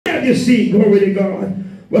have your seat. Glory to God.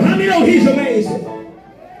 Well, how many know he's amazing?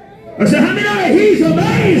 I said, how many know that he's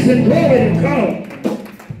amazing? Glory to God.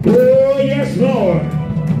 Oh, yes, Lord.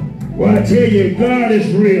 Well, I tell you, God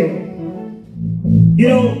is real. You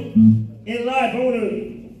know, in life, I want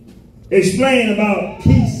to explain about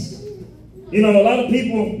peace. You know, a lot of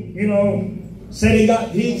people, you know, say they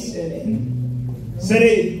got peace and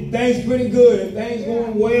say things pretty good and things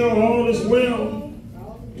going well and all is well.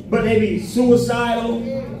 But they be suicidal.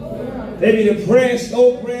 They be depressed,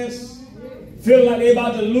 oppressed, feel like they're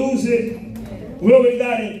about to lose it. Glory to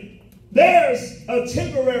God. And there's a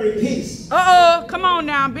temporary peace. Come on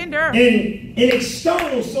now, been there. And an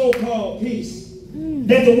external so-called peace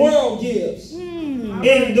that the world gives.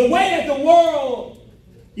 And the way that the world,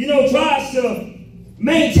 you know, tries to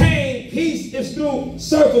maintain peace is through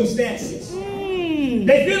circumstances.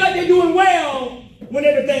 They feel like they're doing well when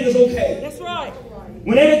everything is okay. That's right.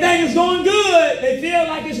 When everything is going good, they feel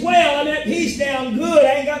like it's well. I'm at peace now. I'm good.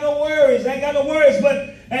 I ain't got no worries.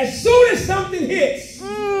 But as soon as something hits,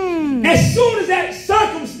 as soon as that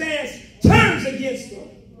circumstance turns against them,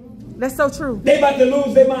 that's so true. They about to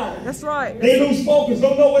lose their mind. That's right. They lose focus.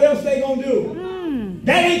 Don't know what else they gonna do.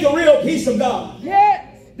 That ain't the real peace of God. Yeah.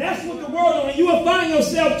 That's what the world on. You will find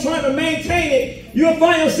yourself trying to maintain it. You will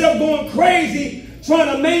find yourself going crazy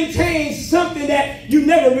trying to maintain something that you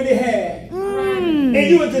never really had. And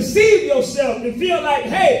you will deceive yourself and feel like,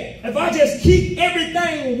 hey, if I just keep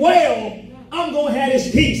everything well, I'm going to have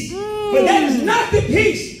this peace. But that is not the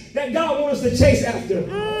peace that God wants us to chase after.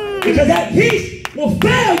 Because that peace will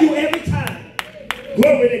fail you every time.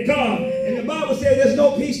 Glory to God. And the Bible says there's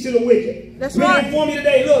no peace to the wicked. That's right. For me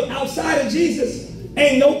today, look, outside of Jesus,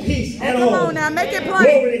 ain't no peace at all. Come on now, make it plain.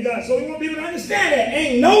 Glory to God. So we want people to understand that.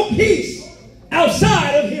 Ain't no peace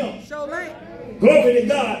outside of him. So late. Glory to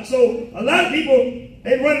God. So a lot of people,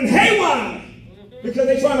 they running haywire because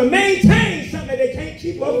they're trying to maintain something that they can't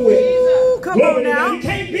keep up with. Ooh, come Glory on now. God. You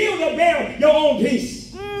can't build or bear your own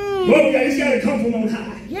peace. Glory to God. It's got to come from on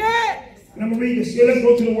high. Yes. And I'm going to read this here. Let's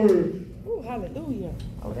go to the word. Ooh, hallelujah.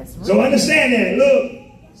 Oh, that's right. So understand that. Look,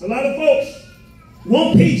 there's a lot of folks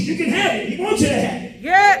want peace. You can have it. He wants you to have it.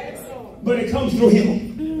 Yes. But it comes through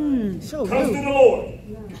him. So comes good. through the Lord.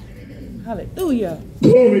 Hallelujah.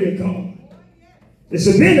 Glory to God. It's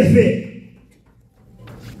a benefit.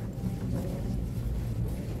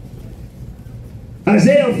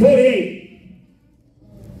 Isaiah 48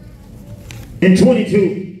 and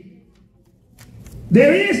 22.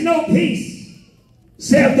 There is no peace,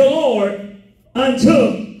 saith the Lord,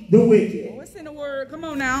 unto the wicked. What's in the word? Come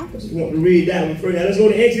on now. I just want to read that one first. Now let's go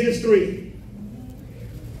to Exodus 3.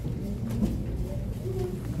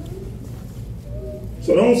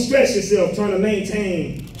 So don't stress yourself trying to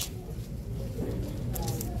maintain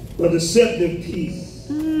a deceptive peace.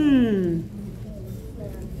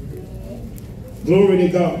 Glory to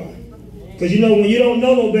God. Because you know, when you don't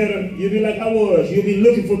know no better, you'll be like I was. You'll be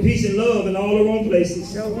looking for peace and love in all the wrong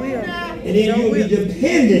places. Sure will. And then you'll be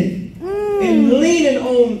dependent and leaning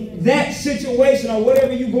on that situation or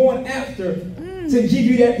whatever you're going after to give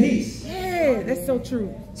you that peace. Yeah, that's so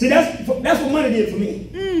true. See, that's what money did for me.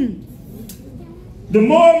 The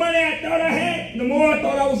more money I thought I had, the more I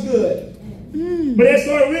thought I was good. But I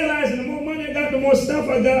started realizing the more money I got, the more stuff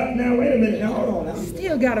I got. Now, wait a minute. Now, hold on now.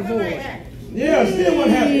 Still got a void. Yeah, still what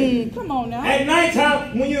happened. Come on now. At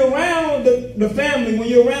nighttime, when you're around the family, when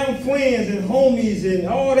you're around friends and homies and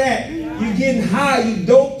all that, you're getting high, you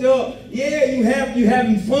doped up. Yeah, you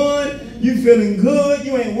having fun. You feeling good.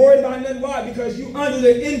 You ain't worried about nothing. Why? Because you under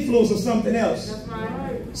the influence of something else. That's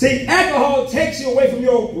right. See, alcohol takes you away from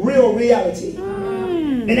your real reality.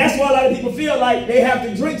 And that's why a lot of people feel like they have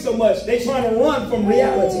to drink so much. They're trying to run from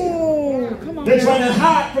reality. Come on. They're trying to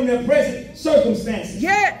hide from their present circumstances.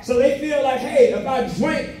 Yeah. So they feel like, hey, if I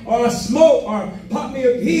drink or I smoke or pop me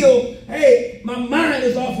a pill, hey, my mind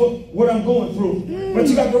is off of what I'm going through. But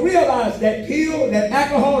you got to realize that pill, that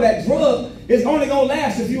alcohol, that drug is only going to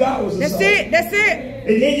last a few hours or so. That's it. That's it.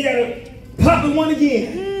 And then you got to pop it one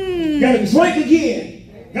again. You got to drink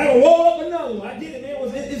again. Got to roll up another one. I did it, man.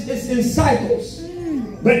 It's in cycles.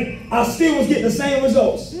 But I still was getting the same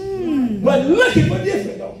results. But looking for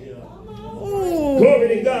different though. Glory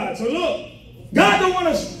to God. So look, God don't want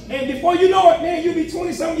us, and before you know it, man, you'll be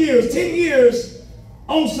 20-some years, 10 years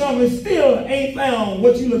on something and still ain't found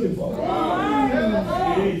what you're looking for.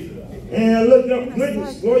 And look up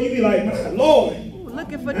goodness, Lord, you be like, my Lord,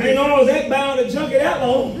 looking for I ain't know I was that bound to junk it that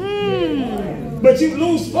long. But you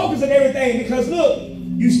lose focus on everything because look,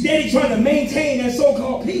 you steady trying to maintain that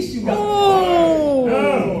so-called peace you got.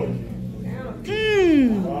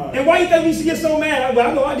 And why you think we should get so mad?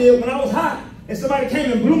 I know I did when I was hot. And somebody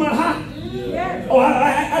came and blew my hot. Oh,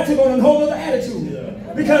 I took on a whole other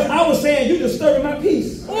attitude. Because I was saying, you disturbing my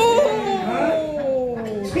peace.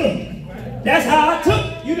 That's how I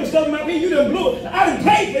took. You disturbing my peace. You done blew it. I didn't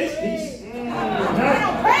pay for this peace.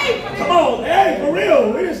 Come on, hey, for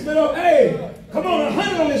real. We just spent up, hey, come on,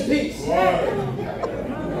 100 on this piece.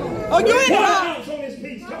 Oh, you in the house? 1 ounce on this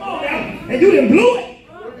piece. Come on now. And you done blew it.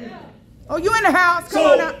 Oh, you in the house? Come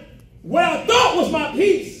on now. What I thought was my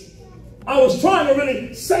peace, I was trying to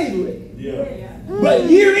really savor it. But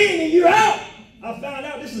year in and year out, I found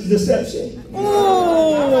out this is deception.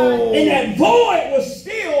 And that void was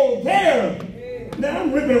still there. Now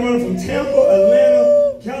I'm ripping and running from Tampa,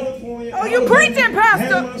 Atlanta, California. Oh, you preaching, Pastor.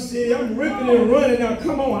 Panama City. I'm ripping and running. Now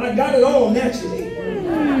come on, I got it all naturally.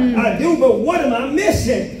 I do, but what am I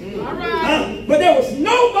missing? But there was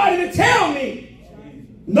nobody to tell me.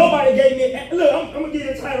 Nobody gave me, look, I'm going to give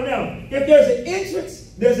you the title now. If there's an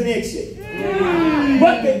entrance, there's an exit.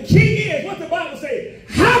 But the key is, what the Bible says,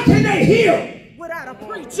 how can they hear? Without a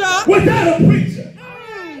preacher. Without a preacher.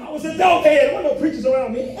 I was a dog head. There weren't no preachers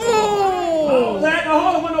around me. I was at the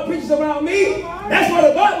hall. There weren't no preachers around me. That's why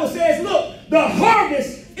the Bible says, look, the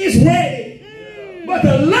harvest is ready, but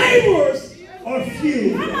the laborers are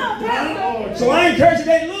few. So I encourage you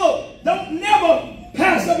today, look, don't never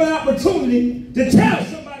pass up an opportunity to tell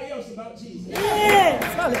somebody else about Jesus.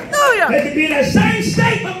 Hallelujah. They could be in that same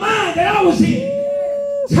state of mind that I was in.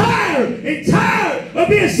 Tired of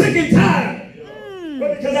being sick and tired.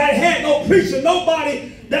 But because I had no preacher,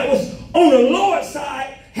 nobody that was on the Lord's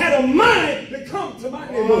side had a mind to come to my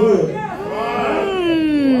neighborhood.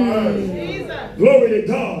 Glory to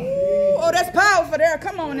God. Oh, that's powerful there.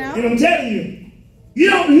 Come on now. And I'm telling you, you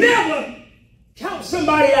don't never count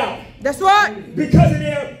somebody out. That's right. Because of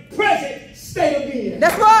their present state of being.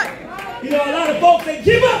 That's right. You know, a lot of folks, they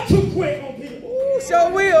give up too quick on people. Ooh, sure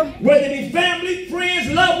will. Whether it be family, friends,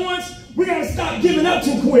 loved ones, we got to stop giving up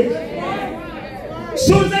too quick. As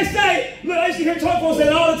soon as they say, look, I used to hear talk folks say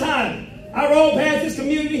it all the time. I roll past this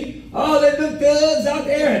community, all the little thugs out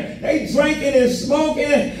there, and they drinking and smoking,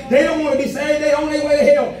 and they don't want to be saved, they on their way to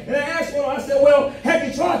hell. And I asked one, I said, well, have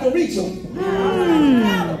you tried to reach them?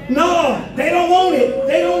 No, they don't want it.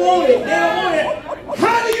 They don't want it. They don't want it.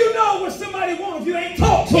 How do you know what somebody wants if you ain't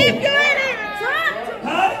talked to them? If you ain't even talked to them.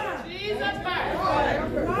 Huh?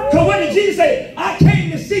 Because what did Jesus say? I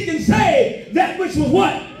came to seek and save that which was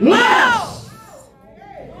what? Lost.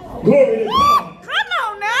 Glory to God. Come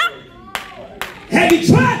on now. Have you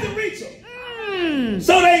tried to reach them?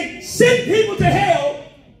 So they send people to hell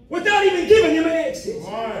without even giving them an exit.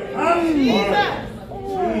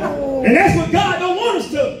 And that's what God don't want us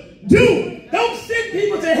to do. Don't send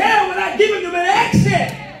people to hell without giving them an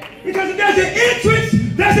exit. Because if there's an entrance,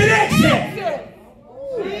 there's an exit.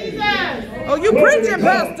 Oh, you preaching,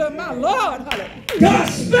 Pastor, my Lord. God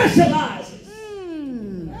specializes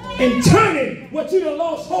in turning what you done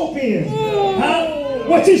lost hope in.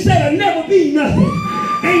 What you said will never be nothing.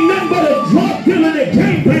 Ain't nothing but a drug dealer and a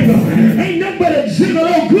gangbanger. Ain't nothing but a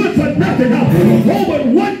gigolo good for nothing. Oh, but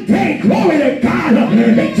one day, glory to God,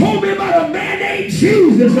 they told me about a man named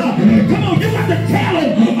Jesus. Come on, you got to tell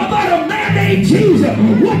him about a man named Jesus.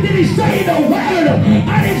 What did he say in the word?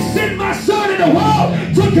 I didn't send my son in the world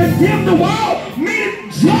to condemn the world,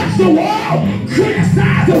 meaning judge the world,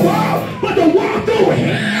 criticize the world, but the world through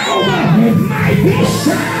him might be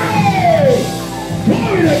saved.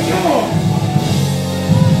 Glory to God.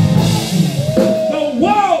 The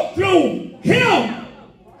world through him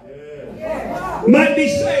might be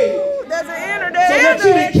saved. There's an inner So what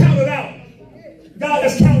you didn't count it out, God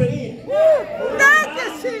has counted in. Thank you,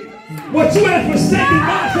 Jesus. What you had forsaken,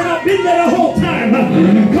 God said, I've been there the whole time.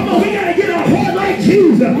 Come on, we got to get our heart like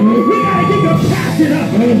Jesus. We got to get compassion.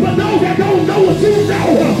 But those that don't know what you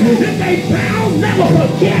know, if they bound, never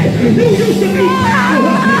forget. You used to be bound.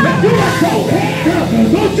 If you were so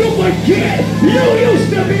bad, don't you forget, you used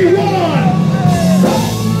to be one.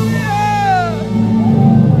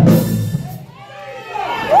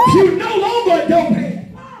 You no longer don't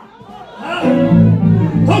pay.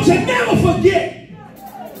 Don't you never forget.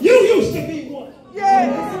 You used to be one.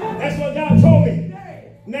 That's what God told me.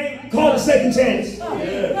 Name called a second chance.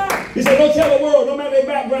 He said, don't tell the world, no matter their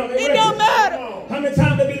background. It don't matter. How many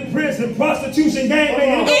times they've been in prison, prostitution,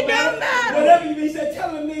 gangbanging. It don't matter. Whatever you be, he said,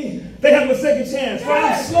 telling me they have a second chance. For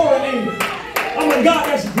I'm slow to anger. I'm a God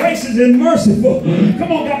that's gracious and merciful.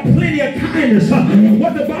 Come on, got plenty of kindness.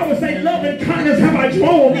 What the Bible say, love and kindness have I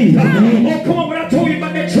drawn thee. Oh, come on, what I told you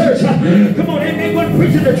about that church. Come on, they weren't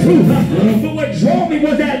preaching the truth. But what drew me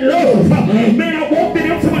was that love. Man, I walked in,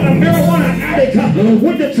 I'm talking about a marijuana addict.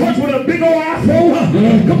 went to church with a big old afro.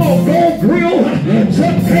 Come on, gold grill,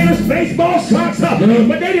 Chuck Taylor's baseball socks. But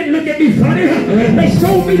they didn't look at me funny. They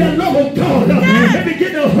showed me the love of God. They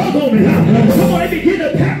began to hug on me. Come on, they began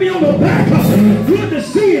to pat me on the back. Good to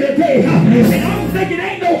see you today. And I'm thinking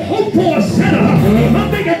ain't no hope for a sinner.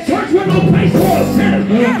 I'm thinking church was no place for a sinner.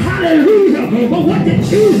 Hallelujah. But what did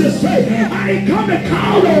Jesus say? I ain't come to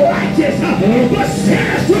call the righteous, but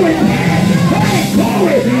sinners to repent. Hey,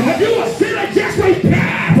 glory. If you a sinner, just repent.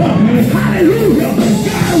 Hallelujah.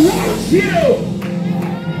 God wants you.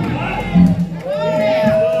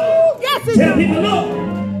 Tell people, look,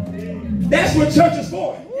 that's what church is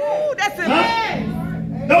for. Ooh, that's it.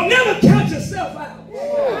 Don't never count yourself out.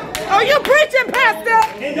 Oh, you preaching, Pastor.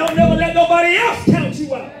 And don't never let nobody else count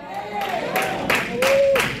you out.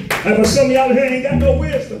 And for some of y'all here ain't got no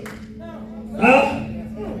wisdom.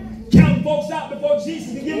 Counting folks out before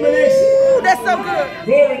Jesus can give them an exit. Ooh, that's so good.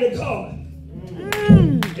 Glory to God.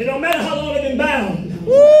 It don't matter how long they've been bound.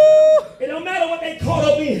 Ooh. It don't matter what they caught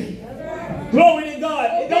up in. Glory to God.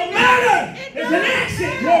 It don't matter. It's an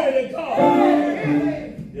exit. Glory to God.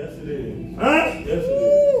 Yes, it is. Huh? Yes, it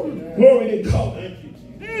is. Glory to God.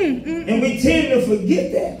 Thank you, And we tend to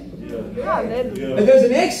forget that. Hallelujah. But there's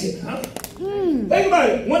an exit. Huh? Think about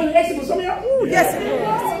it. One of the exits for some of y'all. Ooh, yes, it is.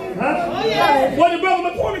 Huh? What did Brother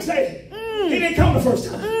McCormick say? He didn't come the first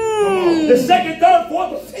time. The second, third,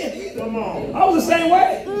 fourth, or fifth. Come on. I was the same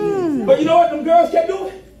way. But you know what them girls kept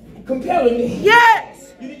doing? Compelling me. Yes.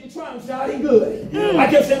 You need to try him, child. He good. I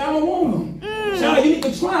kept saying, I don't want him. Child, you need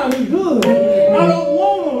to try him. He good. I don't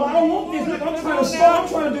want him. I don't want this. Look, I'm trying to score. I'm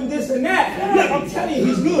trying to do this and that. Look, I'm telling you,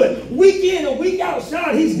 he's good. Week in and week out,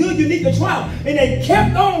 child, he's good. You need to try him. And they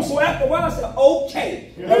kept on. So after a while, I said,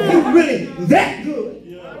 okay. If he's really that good,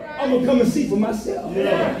 I'm going to come and see for myself.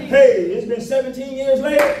 Hey, it's been 17 years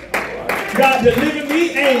later. God delivered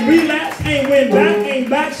me, ain't relapsed, ain't went back, ain't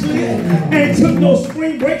backslid, ain't took no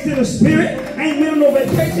spring breaks in the spirit, ain't went on no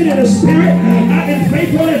vacation in the spirit. I've been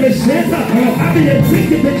faithful ever since. I've been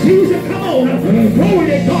addicted to Jesus. Come on. Glory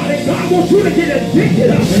to God. And God wants you to get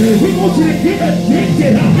addicted. He wants you to get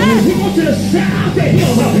addicted. He wants you to shout to him.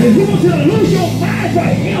 He wants you to lose your mind for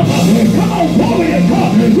him. Come on, glory to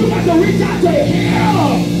God. You got to reach out to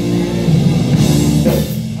him.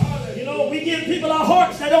 We give people our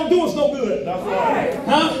hearts that don't do us no good. That's right.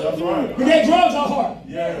 Huh? That's right. We gave drugs our heart.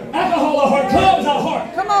 Yeah. Alcohol our heart. Clubs our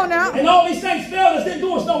heart. Come on now. And all these things failed us, didn't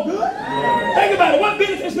do us no good. Think about it. What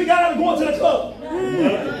benefits we got out of going to the club?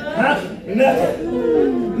 Huh?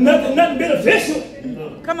 Nothing beneficial.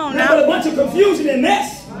 Come on But a now. bunch of confusion and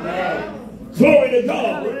mess. Glory to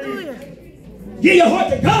God. Give your heart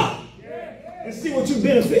to God and see what you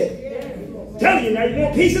benefit. Telling you now, you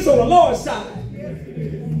want peace, it's on the Lord's side.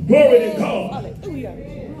 Glory to God. Hallelujah.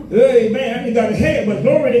 Hey, man, I ain't got a head, but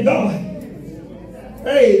glory to God.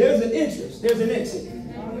 Hey, there's an interest. There's an exit.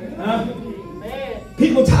 Huh?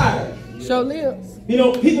 People tired. Show lives. You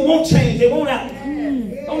know, people won't change. They won't out.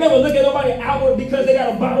 Don't ever look at nobody outward because they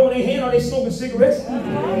got a bottle in their hand or they smoking cigarettes.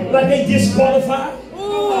 Like they disqualified.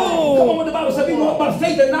 Come on, what the Bible says, we walk by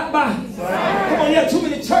faith and not by. Come on, you have too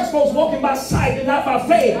many church folks walking by sight and not by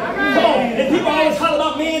faith. Come on, and people always holler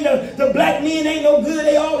about men, the black men ain't no good,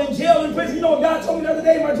 they all in jail, in prison. You know what God told me the other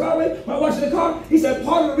day in my driveway when I was washing the car? He said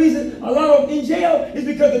part of the reason a lot of them in jail is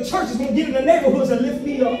because the church is going to get in the neighborhoods and lift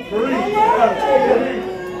me up.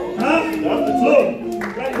 Huh?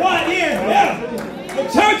 Look, like what? Yeah. The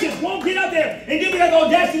churches won't get out there, and then we got the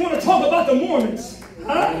audacity want to talk about the Mormons.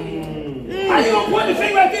 Huh? How you gonna point the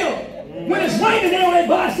finger at them? When it's raining, they on their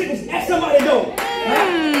bicycles at somebody's door.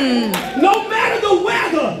 No matter the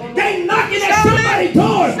weather, they knocking at somebody's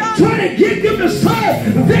door, trying to get them to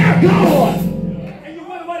serve their God. And you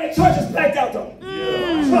wonder why their church is packed out though.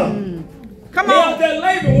 Come on. They out there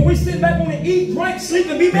laboring when we sit back on and eat, drink, sleep,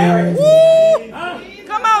 and be married.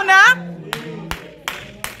 Come on now.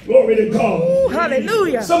 Glory to God. Ooh,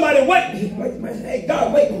 hallelujah. Somebody waiting. Hey,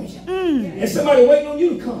 God waiting on you. And somebody waiting on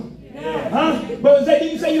you to come. Huh? Brother Zay,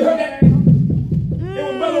 did you say you heard that? It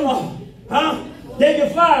was brother-in-law. Huh?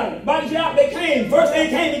 David Flyer, bodies out, they came. First they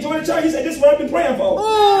came, he joined the church. He said, this is what I've been praying for.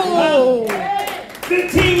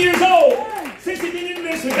 15 years old. Since he did in the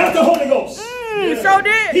ministry, got the Holy Ghost. So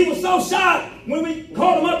did. He was so shocked when we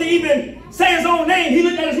called him up to even say his own name. He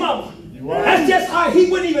looked at his mama. That's just how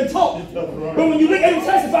he wouldn't even talk. But when you look at him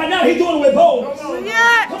testify now, he's doing it with boldness.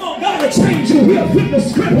 Come on, God will change you. He'll flip the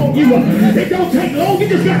script on you. It don't take long. You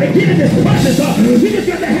just got to get in this process. You just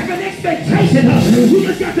got to have an expectation. You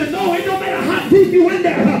just got to know it no matter how deep you in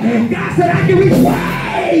there. God said, I can reach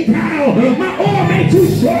way down. My arm ain't too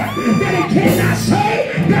short that it cannot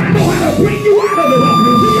save. God know how to bring you out of it.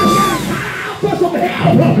 You just got to call for some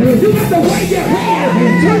help. You got to wave your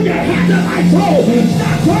hand. Turn your hand to my soul.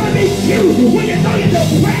 Stop trying to be cute when you know you're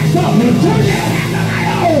depressed. Turn your hand to my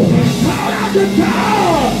own. Call out to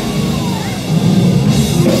God.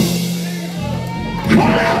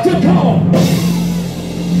 Call out to God.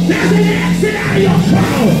 There's an exit out of your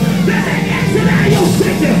trouble. There's an exit out of your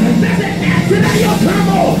sickness. There's an exit out of your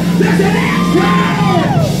turmoil. There's an exit.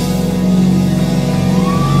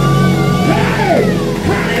 Hey,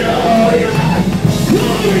 hallelujah.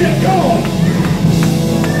 Glory to God.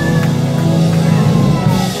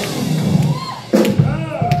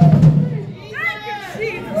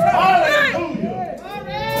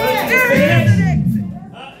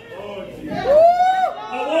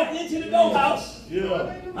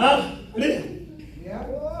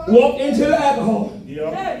 Walk into the alcohol.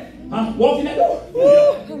 Walk in that door.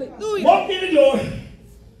 Walk in the door.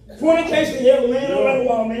 Fornication, yeah, laying around the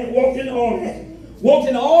wall, man. Walked in all that. Walked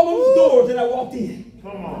in all those doors that I walked in.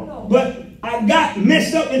 Come on. But I got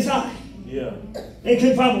messed up inside. Yeah. And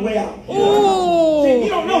couldn't find a way out. Oh. See, you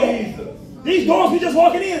don't know that. These doors we just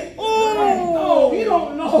walking in. Oh, you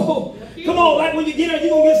don't know. Come on, like when you get there, you're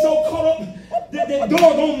going to get so caught up. The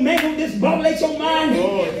door gonna mangle, disbobulate your mind.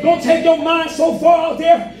 Gonna take your mind so far out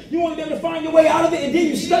there. You want to be able to find your way out of it, and then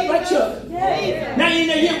you stuck like Chuck. Now you in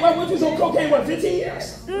there, what you was on cocaine, what, 15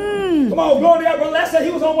 years? Come on, glory to God, brother. Last time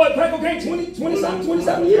he was on what, crack cocaine,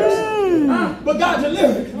 27 years? But God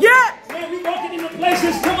delivered. Yeah. Man, we walking into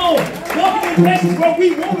places, come on, walking in places where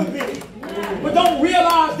we want to be. But don't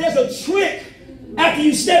realize there's a trick after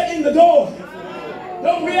you step in the door.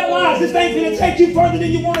 Don't realize this thing's going to take you further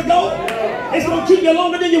than you want to go. It's going to keep you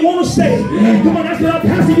longer than you want to stay. Come on, that's what our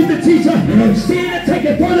pastor used to teach us. Seeing it take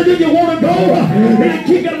you further than you want to go. And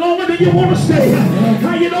keep you longer than you want to stay.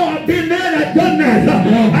 How you know I've been there and I've done that.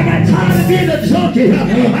 I got tired of being a junkie.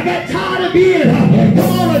 I got tired of being,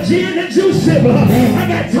 come on, a gin and juice sipper. I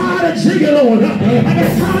got tired of gigolo. I got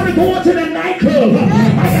tired of going to the nightclub. I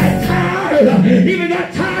got tired, even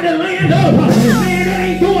got tired of laying up. Man, that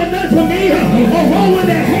ain't doing nothing for me. A roll in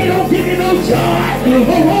the hay don't give me no joy. A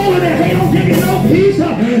roll in the hay don't give me no peace.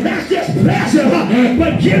 That's just pleasure.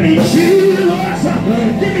 But give me Jesus.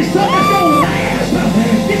 Give me something that's going to last.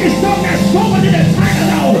 Give me something that's stronger than the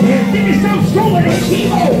Tylenol. Give me something stronger than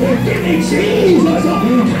chemo. Give me Jesus.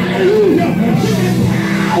 Hallelujah. Give me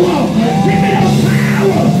power. Give me the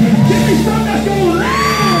power. Give me something that's going to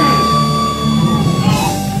last.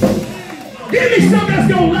 Give me something that's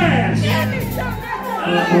going to last.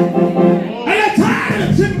 I got tired of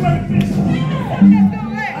the temporary fixes.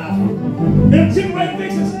 Them temporary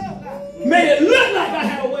fixes made it look like I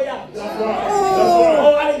had a way out.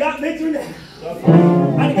 Oh, I done got victory now. I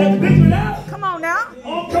done got the victory now. Come on now.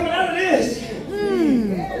 Oh, I'm coming out of this.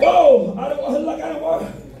 Whoa, I don't want to look out of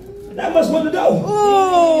water. That must want to go.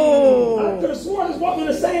 Oh. I could have sworn I was walking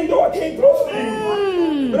the same door, came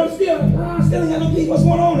through. But I'm still ain't got no peace. What's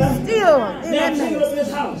going on now? Still. Now I'm tangled up in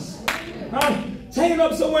this house. Tangled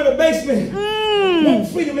up somewhere in the basement. Want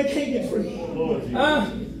freedom and can't get free.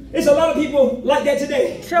 It's a lot of people like that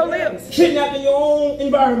today. Show lips. Kidnapped in your own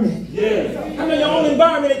environment. Yeah. I know your own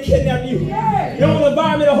environment that kidnapped you. Your own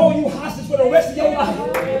environment that hold you hostage for the rest of your life.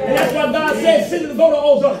 And that's why God said, send them to go to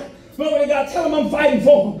altar. Glory to God, tell them I'm fighting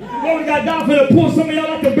for them. Glory to God, God's going to pull some of y'all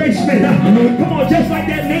out the basement. Come on, just like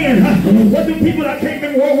that man. What the people I can't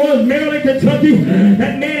remember where it was, Maryland, Kentucky.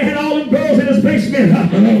 That man had all them girls in his basement.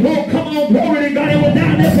 Oh, come on, glory to God, they were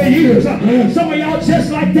down there for years. Some of y'all just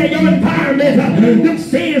like that, your environment. Them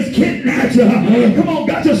sins kidnapped you. Come on,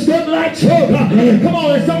 got you stuck like Chuck. Come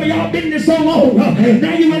on, and some of y'all been there so long.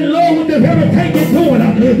 Now you in love with the very thing you're doing.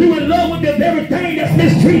 You in love with the very thing that's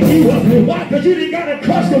mistreating you. Why? Because you didn't got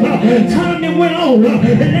accustomed. Time that went on,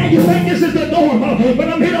 and now you think this is the norm, but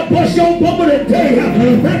I'm here to bust your bubble today.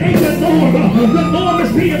 That ain't the norm. The norm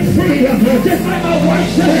is being free. Just like my wife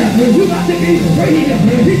said, you got to be free.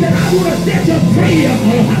 He said, I want to set you free. I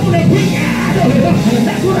want to bring you out of it.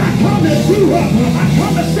 That's what I come to do. I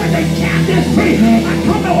come to set the captives free. I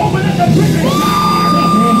come to open up the prison doors.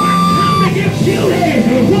 I come to give beauty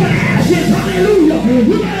for the ashes. Hallelujah.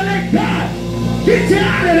 You gotta let God get you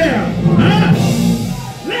out of there.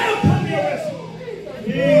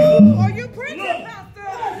 Are you preaching, Pastor?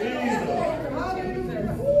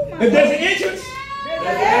 If there's an entrance,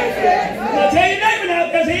 I'll tell your neighbor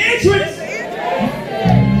now, there's an entrance.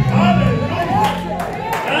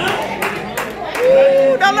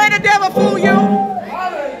 Ooh, don't let the devil fool you.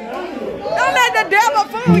 Don't let the devil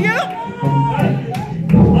fool you. I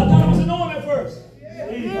thought it was a norm at first.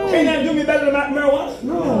 Can't nothing do me better than marijuana?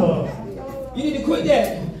 No. You need to quit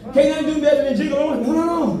that. Can't nothing do better than jiggle on?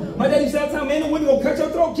 No. My daddy said all the time, man, the women gonna cut your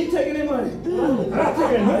throat. Keep taking their money. I'm not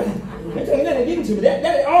taking their money. They tell me that they give it to me.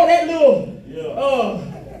 All that little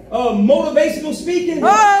motivational speaking. Ain't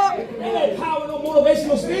no power, no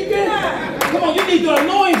motivational speaking. Come on, you need the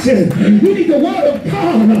anointing. You need the word of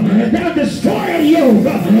God that'll destroy you.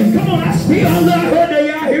 Come on, I heard that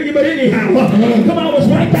y'all hear you, but anyhow, come on, I was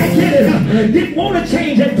right back in it. Didn't want to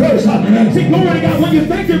change at first. See, glory to God, when you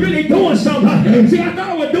think you're really doing something. See, I thought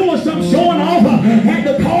I was doing something, showing off. Had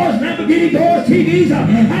the cars, Lamborghini doors, TVs,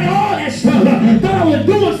 had all that stuff. Thought I was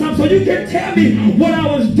doing something, so you can tell me what I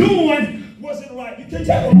was doing wasn't right. You can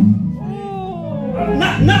tell me.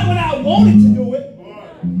 Not when I wanted to do it.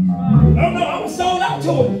 Oh no, I was sold out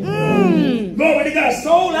to it. Glory to God,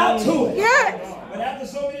 sold out to it. Yes. But after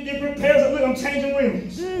so many different pairs of, look, I'm changing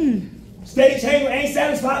rims. Steady changing, ain't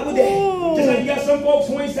satisfied with that. Just like you got some folks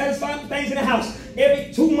who ain't satisfied with things in the house.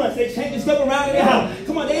 Every 2 months they changing stuff around in their house.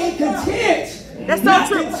 Come on, they ain't content. That's not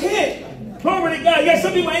true. Content. Glory to God. Yeah,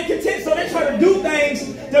 some people ain't content, so they try to do things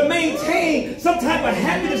to maintain some type of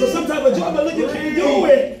happiness or some type of joy. But look, you can't do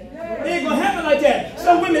it. It ain't gonna happen like that.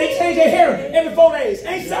 Some women, they change their hair every 4 days.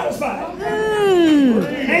 Ain't satisfied.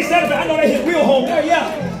 Ain't satisfied. I know they hit real home there,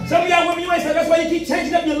 yeah. Some of y'all women, you ain't satisfied. That's why you keep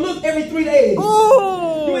changing up your look every 3 days.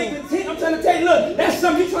 You ain't content. I'm trying to tell you, look, that's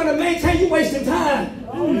something you're trying to maintain. You wasting time.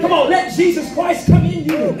 Come on, let Jesus Christ come in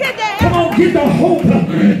you. Come on, get the hope.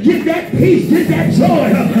 Get that peace. Get that joy.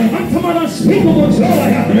 I'm talking about unspeakable joy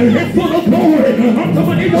and full of glory. I'm talking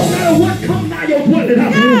about it don't matter what comes out your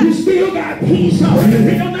dwelling. You still got peace.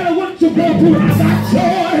 It don't matter what you go through. I got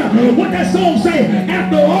joy. What that song say?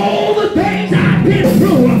 After all the things I've been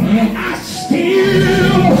through, I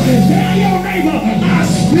still tell your neighbor, I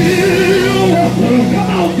still,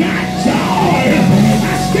 come on, got joy. I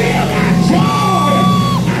still got joy.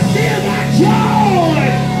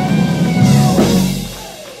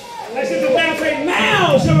 Let's just go down and say,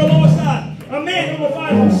 now shall the Lord say, a man will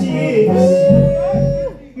find who she is.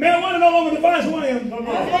 Marijuana no longer defines who I am.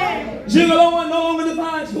 Sugar no longer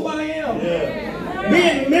defines who I am.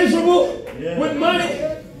 Being miserable with money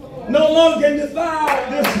no longer can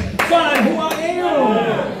define who I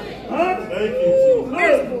am. Huh? Thank you.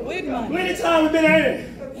 Look, many times we've been at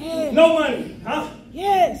it. No money. Huh?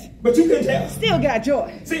 Yes. But you can tell. Still got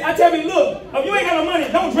joy. See, I tell you, look, if you ain't got no money,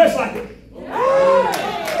 don't dress like it.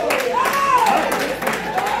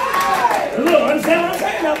 Look, understand what I'm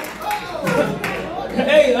saying now?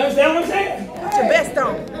 Hey, understand what I'm saying? Put your best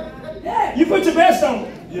on. You put your best on.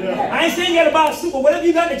 I ain't saying you gotta buy a suit, but whatever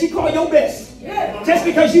you got that you call your best. Just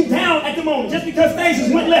because you down at the moment, just because things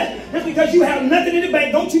just went left, just because you have nothing in the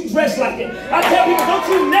bank, don't you dress like it. I tell people, don't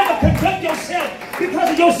you never conduct yourself because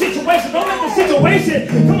of your situation. Don't let the situation,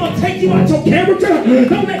 come on, take you out your character.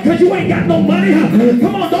 Don't let, because you ain't got no money.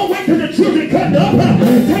 Come on, don't wait till the children cut up.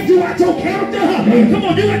 Take you out your character. Come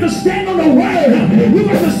on, you got to stand on the word. You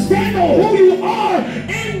got to stand on who you are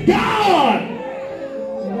in God.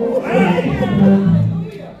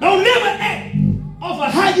 Don't never act off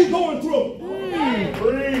of how you going through.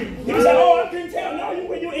 You say, oh, I couldn't tell. No,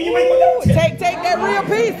 you ain't going to tell. Take that real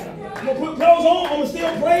peace. I'm going to put clothes on. I'm going to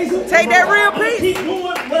still praise him. Take that real peace. Keep doing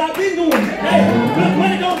what I've been doing. Hey,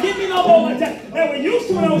 money don't get me no more like that. Now, we're used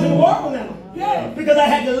to it when I was in the world now. Because I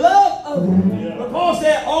had the love of it. But Paul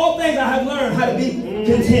said, all things I have learned how to be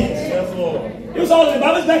content. Yes, Lord. It was all in the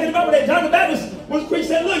Bible. It's back in the Bible that John the Baptist was preaching,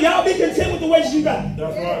 said, look, y'all be content with the wages you got.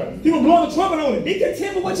 That's right. People blowing the trumpet on it. Be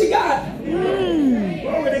content with what you got.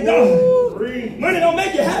 Glory to God. Money don't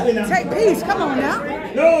make you happy now. Take peace. Come on now.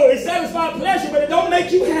 No, it satisfies pleasure, but it don't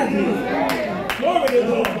make you happy. Glory to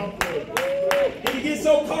God. And you get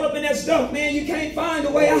so caught up in that stuff, man, you can't find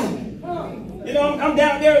a way out. You know, I'm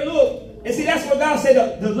down there, look. And see, that's what God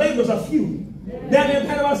said, the laborers are few. Down there in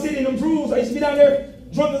Panama City, in them drools, I used to be down there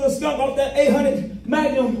drunk as a skunk off that 800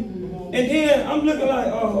 Magnum. And then I'm looking like,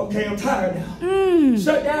 oh, okay, I'm tired now.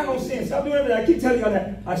 Shut down on sin. Stop doing everything. I keep telling y'all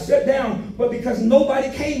that. I shut down, but because nobody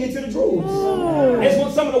came into the drools. It's one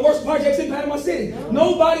of some of the worst projects in Panama City.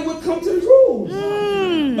 Nobody would come to the drools.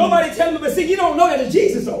 Nobody telling me, but see, you don't know that it's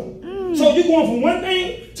Jesus, though. So you're going from one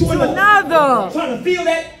thing to another. Trying to fill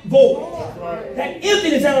that void. That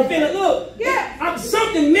emptiness that I'm feeling. Look, I'm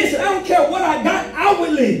something missing. I don't care what I got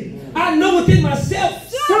outwardly. I know within myself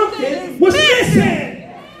something was missing.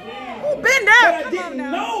 Been there. But I didn't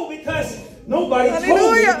know because nobody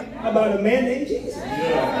told me about a man named Jesus. So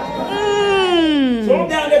I'm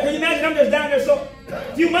down there. Can you imagine? I'm just down there. So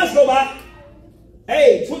a few months go by.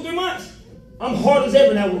 Hey, 2 or 3 months. I'm hard as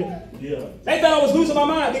ever now with it. They thought I was losing my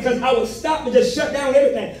mind because I would stop and just shut down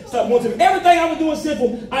everything. Stop wanting everything I was doing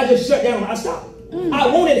sinful. I just shut down. I stopped. I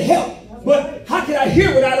wanted help, but how could I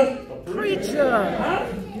hear without a preacher? Huh?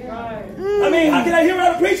 I mean, how can I hear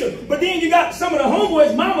without a preacher? But then you got some of the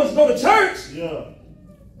homeboys' mamas go to church.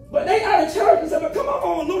 But they out of church and said, but come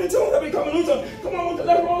on, Looney Tunes. Let me come on, Looney Tunes. Come on,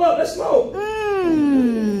 let's roll up. Let's smoke.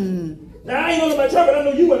 Now, I ain't know about church, but I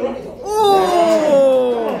know you wasn't right. Come on,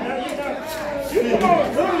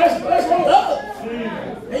 now, come on, let's roll up.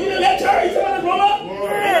 And you didn't let church, you said, let's roll up. I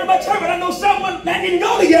ain't know about church, but I know someone that didn't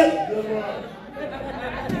go together.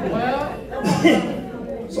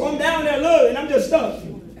 So I'm down there, look, and I'm just stuck.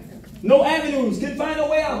 No avenues, couldn't find no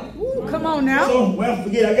way out. Ooh, come on now. So, well,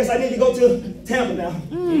 forget it. I guess I need to go to Tampa now.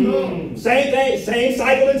 Same thing, same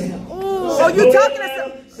cycle in Tampa. Oh, you talking to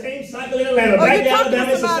some? Same cycle in Atlanta. Back in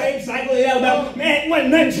Alabama, it's the same cycle in Alabama. Man, wasn't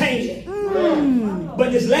nothing changing.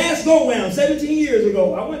 But this last go-round, 17 years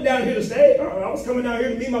ago, I went down here to stay. I was coming down here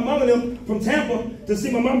to meet my mom and them from Tampa to see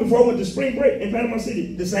my mom before I went to spring break in Panama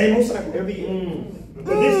City. The same old cycle every year.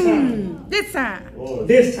 But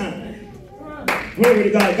this time, glory to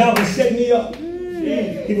God, God was setting me up.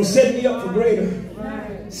 He was setting me up for greater.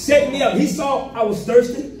 Setting me up. He saw I was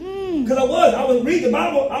thirsty. Because I was reading the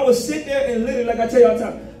Bible. I was sitting there and literally, like I tell you all the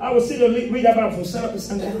time, I was sitting there and read that Bible from sun up to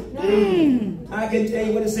sundown. I can tell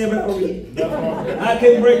you what it said, but I don't read it. I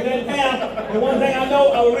couldn't break that down. And one thing I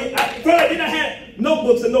know, I would read. Then I had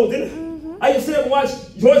notebooks and notes, didn't I? I used to sit and watch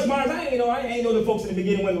Joyce Myers. I ain't know the folks in the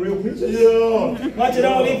beginning weren't real preachers. Yeah. Watching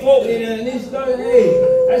all these folks and these stuff, hey,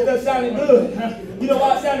 that stuff sounded good. You know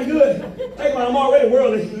why it sounded good? Think about it, I'm already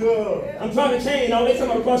worldly. Yeah. I'm trying to change. Now they talking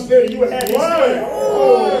about the prosperity you would have.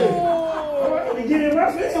 Get in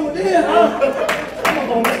reference with this, Come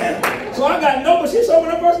on, man. So I got notebooks. She showed me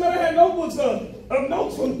the first night I had notebooks of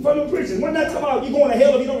notes from the preachers. Wasn't that talking about you going to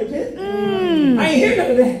hell if you don't repent? I ain't hear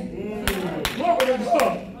none of that. Glory to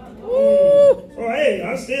God. Oh, hey, I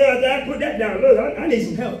put that down. Look, I need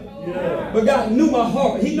some help. Yeah. But God knew my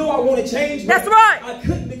heart. He knew I wanted to change. That's right. I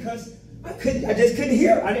couldn't because I just couldn't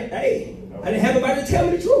hear. I didn't have anybody to tell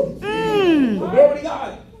me the truth. But glory to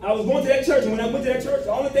God. I was going to that church, and when I went to that church,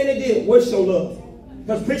 the only thing they did was show love.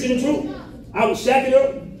 Because preaching the truth, I was shacking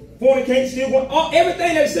up, fornicating, still going,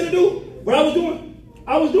 everything they said to do, what I was doing,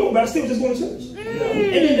 but I still was just going to church.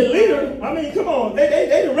 And then the leader, I mean, come on,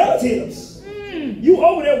 they the relatives. You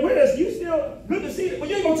over there with us, you still good to see it. But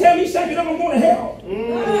you ain't going to tell me shacking up, I'm going to hell. You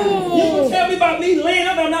ain't going to tell me about me laying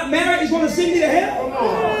up and I'm not married, it's going to send me to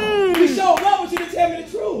hell. You showed love, but you didn't tell me the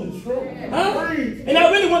truth. Huh? And I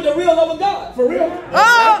really want the real love of God, for real.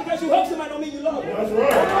 Not because you help somebody don't mean you love them. That's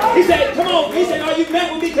right. He said, come on. He said, are you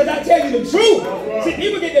mad with me because I tell you the truth? Right. See,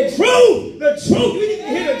 people get the truth. The truth. You need to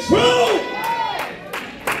hear the truth.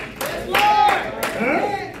 Yes, Lord. Huh?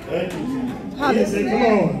 Thank you. He said, come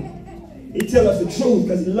on. He tell us the truth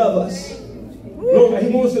because he loves us. Lord, he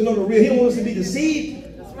wants us to know the real. He don't want us to be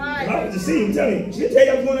deceived. That's right. I was deceived. I'm telling you. She tell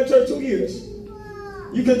you I was going to church 2 years.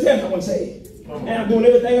 You couldn't tell me I wasn't saved. And I'm doing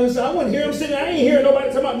everything on the side. I wasn't hearing him sitting there. I ain't hearing nobody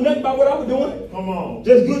talking about nothing about what I was doing. Come on.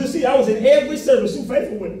 Just good to see. I was in every service. Too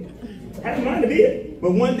faithful with me. I had to mind to be it.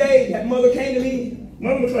 But one day, that mother came to me.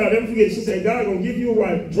 Mother McLeod, I'll never forget. She said, God going to give you a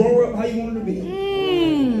wife. Draw her up how you want her to be.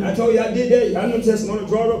 I told you I did that. I know testimony.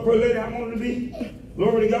 Draw her up for a lady I wanted to be.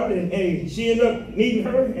 Glory to God. And she ended up meeting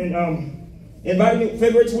her and invited me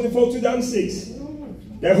February 24, 2006.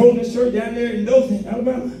 They're holding this church down there in Dothan,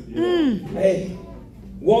 Alabama. Hey.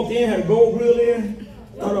 Walked in, had a gold grill in.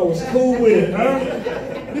 Thought I was cool with it,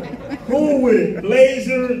 huh? Cool with it.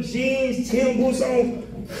 Blazer, jeans, tin boots on,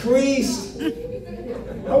 creased.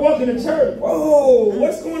 I walked in the church. Whoa,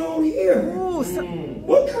 what's going on here?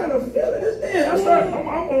 What kind of feeling is this? I started, I'm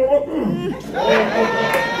gonna walk. You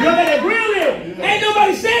know that grill in? Ain't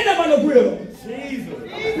nobody saying nothing about no grill. Jesus.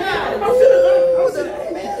 I said,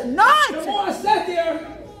 hey man. The more I sat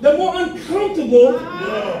there, the more uncomfortable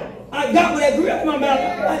I got with that grill in my mouth.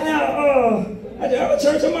 I have a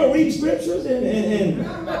church, I'm going to read scriptures, and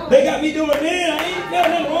they got me doing that. I ain't felt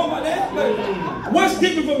nothing wrong about that. But what's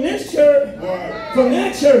different from this church, from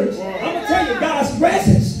that church? I'm going to tell you, God's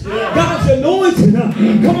presence, God's anointing.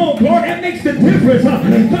 Come on, Lord, that makes the difference.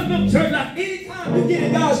 Come to church. Now, anytime you get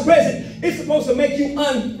in God's presence, it's supposed to make you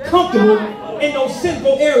uncomfortable in those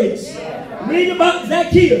sinful areas. Read about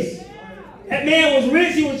Zacchaeus. That man was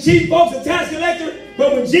rich, he was chief folks, a tax collector.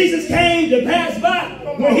 But when Jesus came to pass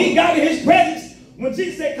by, when he got in his presence, when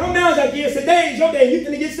Jesus said, come down, Zacchaeus, today is your day, you're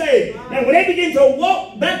going to get saved. And when they begin to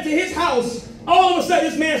walk back to his house, all of a sudden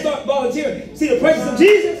this man started volunteering. See, the presence of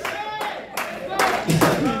Jesus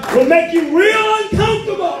will make you real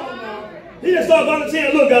uncomfortable. He just started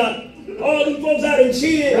volunteering. Look, God, all them folks out there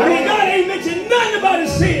cheated. I mean, God ain't mentioned nothing about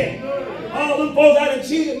his sin. All them folks out there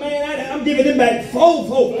cheated, man, I'm giving them back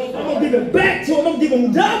fourfold. I'm going to give it back to them. I'm going to give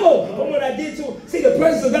them double from what I did to them. See, the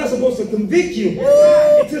presence of God is supposed to convict you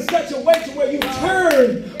into such a way to where you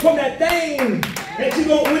turn from that thing that you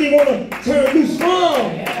don't really want to turn loose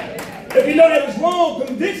from. If we know that it's wrong,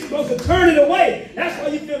 conviction goes to turn it away. That's why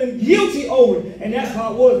you're feeling guilty over it. And that's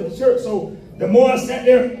how it was at the church. So the more I sat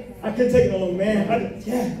there, I couldn't take it no longer, man.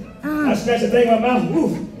 I snatched the thing out of my mouth.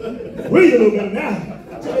 Ooh, breathe a little bit now.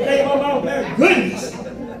 I took the thing out of my mouth, man. Goodness.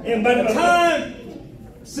 And by the time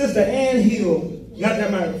Sister Ann Hill got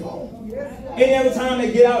that microphone, any other time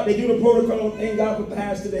they get out, they do the protocol, thank God for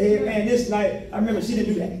pass to the head. Man, this night, I remember she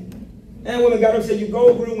didn't do that. And woman got up and said, you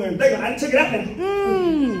go through and I took it out now.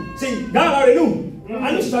 See, God already knew.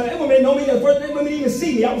 I knew something. That woman didn't know me. The first time women didn't even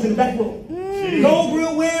see me. I was in the back row. Gold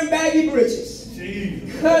grill wearing baggy britches.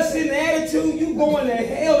 Cussing attitude, you going to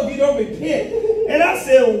hell if you don't repent. And I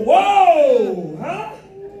said, whoa, huh?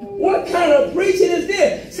 What kind of preaching is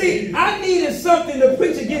this? See, I needed something to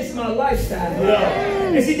preach against my lifestyle.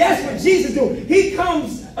 And see, that's what Jesus do. He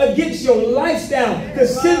comes against your lifestyle, the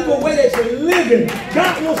sinful way that you're living.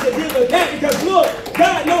 God wants to deal with that because, look,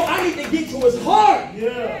 God knows I need to get to his heart.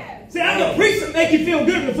 See, I can preach to make you feel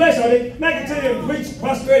good in the flesh, all day. I can tell you to preach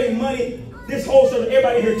prosperity, money. This whole service,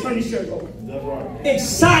 everybody here turn these shirts over. That's right.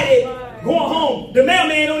 Excited, going home. The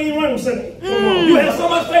mailman don't even run on Sunday. You have so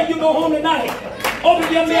much faith, you go home tonight.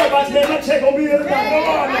 Open your mailbox, man. My check gonna be here tonight. Come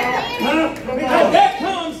on now. Huh? Because that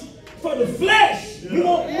comes for the flesh. You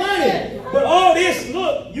want money. But all this,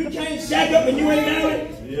 look, you can't shack up and you ain't married.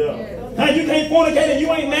 You can't fornicate and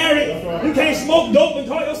you ain't married. You can't smoke dope and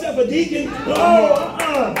call yourself a deacon.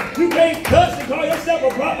 You can't cuss and call yourself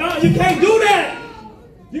a prophet. You can't do that.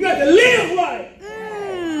 You got to live right.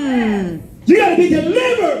 You got to be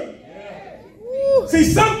delivered. See,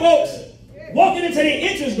 some folks walking into their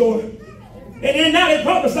entrance door, and then now they're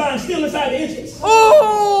prophesying still inside the entrance. Now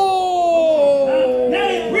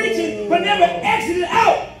they're preaching, but never exited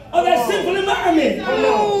out of that sinful environment.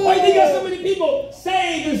 Why you think you got so many people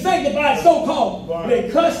saved and sanctified, so-called? They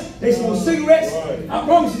cuss, they smoke cigarettes. I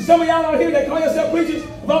promise you, some of y'all out here that call yourself preachers,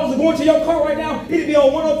 if I was to go into your car right now, it'd be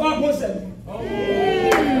on 105.7.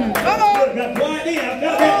 Got quiet in. I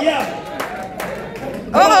felt that, yeah.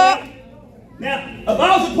 Now, if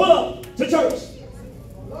I was to pull up to church,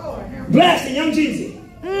 blasting Young Jeezy,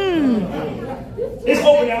 it's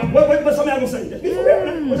over now. What somebody gonna say? What you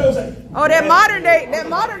gonna say? Oh, that modern day,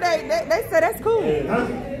 they say that's cool.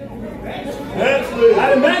 That's good. I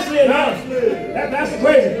done backslid now. That's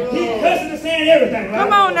crazy. He cussing and saying everything, right?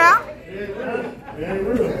 Come on now. He ain't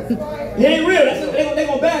real. He ain't real. They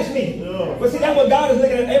gonna bash me. But see, that's what God is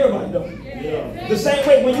looking at everybody doing. The same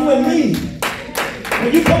way when you and me,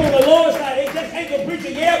 when you come on the Lord's side, it just ain't the preacher.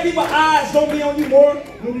 Yeah, people's eyes gonna be on you more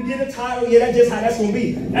when you get a title. Yeah, that's just how that's gonna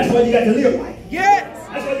be. That's why you got to live right. Yes.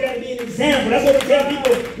 That's why you got to be an example. That's what they tell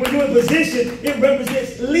people when you're in position. It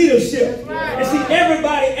represents leadership. And see,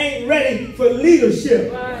 everybody ain't ready for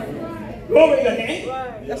leadership. Glory to God.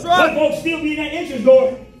 That's right. Some folks still be in that entrance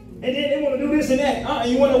door. And then they want to do this and that.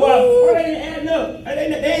 And you wonder why. Well, they ain't adding up. They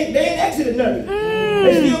ain't exited nothing.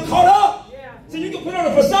 They still caught up. So you can put on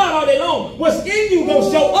a facade all day long. What's in you going to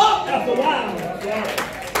show up after a while.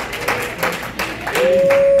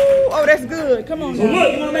 Oh, that's good. Come on. So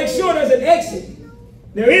look, you want to make sure there's an exit.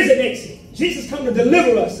 There is an exit. Jesus come to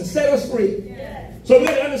deliver us, to set us free. So we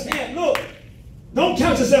got to understand, look, don't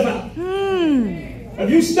count yourself out. If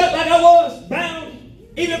you stuck like I was, bound,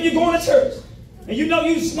 even if you're going to church, and you know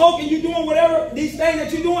you smoking, you doing whatever, these things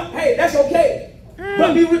that you're doing, hey, that's okay.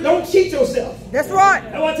 But don't cheat yourself. That's right.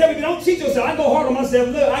 That's why I tell people, don't cheat yourself. I go hard on myself.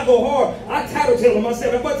 Look, I go hard. I tattletale on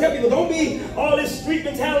myself. That's why I tell people, don't be all this street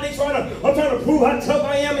mentality I'm trying to prove how tough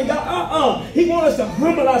I am. And God, He wants us to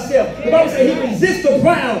humble ourselves. The Bible says He resists the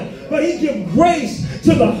proud, but He gives grace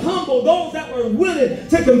to the humble, those that were willing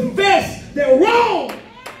to confess their wrong.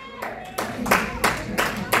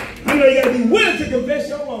 I know you got to be willing to confess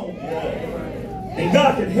your wrong. And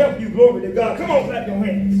God can help you. Glory to God. Come on, clap your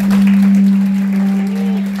hands.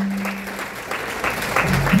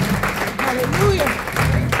 Hallelujah.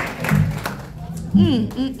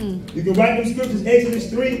 You can write them scriptures,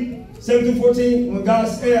 Exodus 3:7-14. When God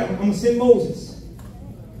said, I'm going to send Moses.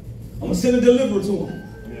 I'm going to send a deliverer to him.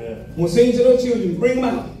 I'm going to send you to those children. Bring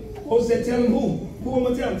them out. Moses said, tell them who? Who am I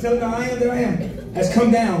going to tell them? Tell them that I am has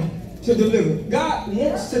come down to deliver. God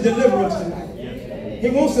wants to deliver us tonight. He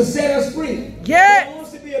wants to set us free. Yes. He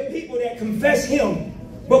wants to be a people that confess Him,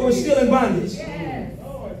 but we're still in bondage.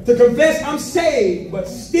 To confess I'm saved, but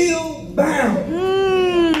still bound.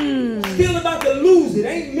 Still about to lose it.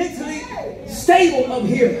 Ain't mentally stable up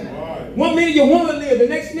here. 1 minute you want to live, the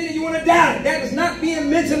next minute you want to die. That is not being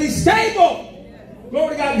mentally stable.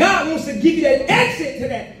 Glory to God. God wants to give you that exit to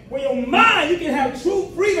that. Where your mind, you can have true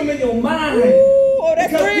freedom in your mind. Oh, that's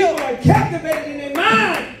because real. people are captivated in their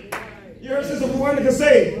mind. You heard Sister Veronica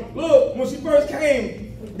say, look, when she first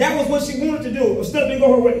came, that was what she wanted to do. Stuff didn't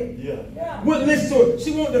go her way. Wouldn't listen to her.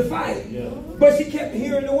 She wanted to fight. But she kept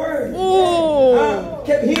hearing the word.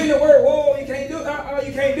 Kept hearing the word. Whoa, you can't do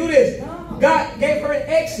you can't do this. God gave her an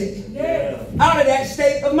exit out of that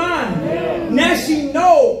state of mind. Now she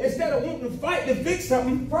knows, instead of wanting to fight to fix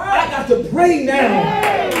something, I got to pray now.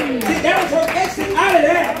 See, that was her exit out of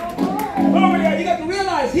that. Glory to God. You got to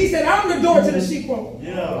realize, he said, I'm the door to the sheepfold.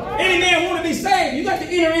 Any man want to be saved, you got to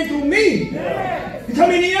enter in through me. You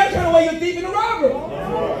come in the other kind of way, you're thief and a robber.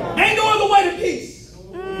 Ain't no other way to peace.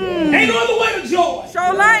 Ain't no other way to joy.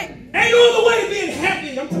 Show light. Ain't no other way to being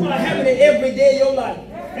happy. I'm talking about having it every day of your life.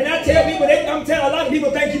 And I tell people, I'm telling a lot of people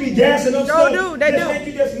think you be gassing up stuff. They think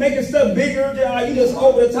you just making stuff bigger. You just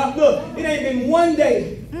over the top. Look, it ain't been one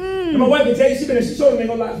day. And my wife can tell you, she showed me, ain't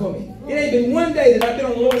gonna lie for me. It ain't been one day that I've been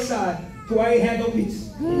on the Lord's side till I ain't had no peace.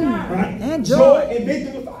 Right? And joy and been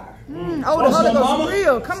through the fire. Oh, the Holy Ghost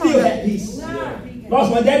real. Come on. Still had peace.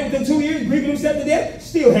 Lost my dad within 2 years, grieving himself to death.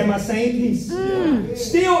 Still had my same peace.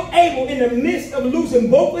 Still able in the midst of losing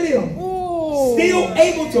both of them. Still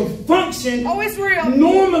able to function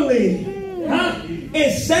normally.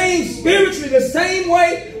 And same spiritually, the same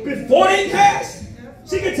way before they passed.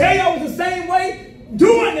 She could tell you I was the same way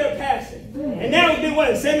during their passing. And now it's been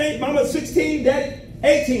what? 7, 8, mama 16, daddy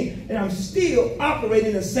 18. And I'm still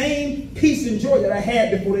operating the same peace and joy that I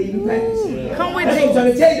had before they even passed. Come with That's what I'm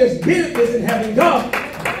trying to tell you. There's benefits in having God.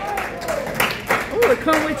 Ooh,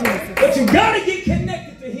 come with you. But you got to get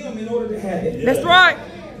connected to him in order to have it. That's right.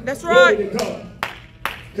 That's right.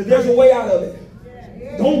 Because there's a way out of it.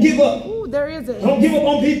 Don't give up. Ooh, there is it. Don't give up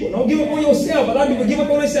on people. Don't give up on yourself. A lot of people give up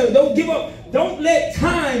on themselves. Don't give up. Don't let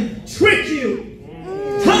time trick you.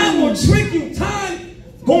 Time will trick you. Time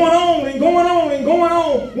going on and going on and going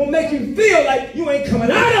on will make you feel like you ain't coming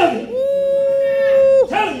out of it. I'm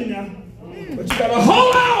telling you now. But you got to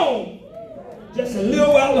hold on just a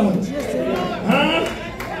little while longer.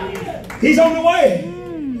 He's on the way.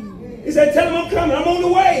 He said, tell him I'm coming. I'm on the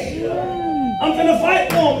way. I'm going to fight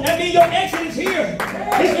for him. That means your exit is here.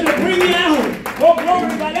 He's going to bring me out. Oh, glory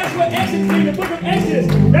to God. That's what exit is in the book of Exodus.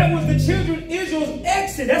 That was the children of Israel's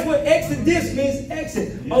exit. That's what exodus means,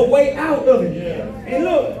 exit. A way out of it. And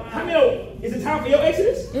look, how many know, is it time for your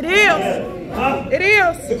exodus? It is. It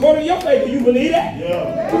is. According to your faith, do you believe that?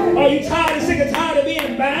 Are you tired and sick and tired of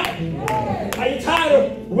being bound? Are you tired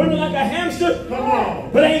of running like a hamster?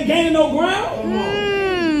 But ain't gaining no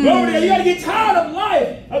ground? Glory to God. You got to get tired of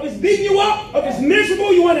life. Of it's beating you up. Of it's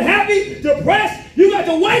miserable. You unhappy, depressed. You got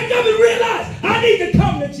to wake up and realize, I need to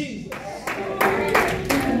come to Jesus.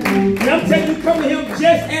 And I'm telling you, come to him just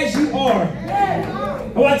as you are.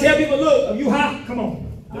 And when I tell people, look, are you high? Come on.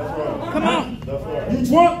 Come on. You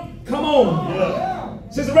drunk? Come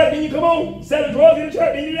on. Sister Red, didn't you come on? Selling drugs in the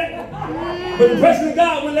church, didn't you do that? But the presence of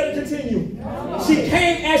God wouldn't let it continue. She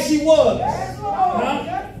came as she was.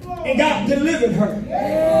 And God delivered her.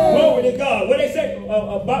 Glory to God. What they say?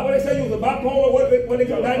 What they say you was a bipolar? What they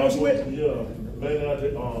diagnosed you with?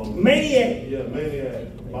 Maniac. Maniac.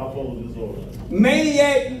 Bipolar disorder.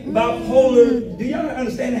 Maniac, bipolar. Do y'all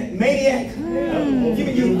understand that? Maniac.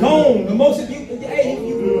 You gone. The most of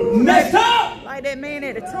you messed up. Like that man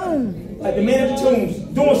at the tomb. Like the man at the tombs.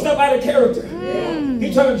 Doing stuff out of character.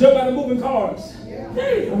 He trying to jump out of moving cars.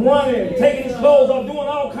 Running, taking his clothes off, doing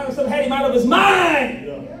all kinds of stuff, had him out of his mind.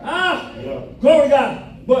 Glory to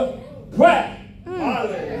God. But prayer.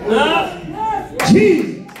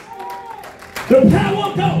 Jesus. The power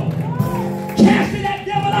of God. Casting that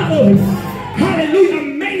devil out of him. Hallelujah. A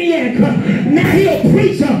maniac. Now he a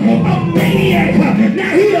preacher. A maniac.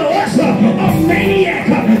 Now he a usher. A maniac.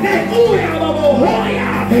 Now,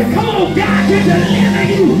 come on, God can deliver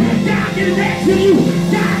you. God can rescue you.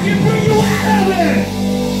 God can bring you out of it.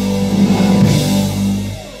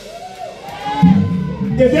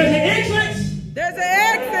 If there's an entrance, there's an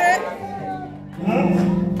exit.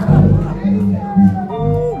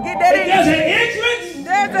 Get that if there's an entrance,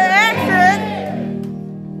 there's an exit.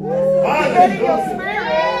 Get in your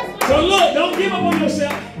spirit. So look, don't give up on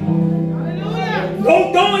yourself. Don't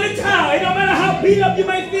throw in the towel. It don't matter how beat up you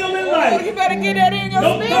may feel in life. You better get that in your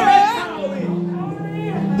spirit.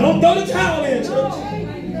 Don't throw the towel in, church.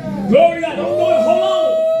 Glory to God. Don't throw it. Hold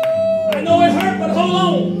on. I know it hurt, but hold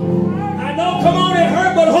on.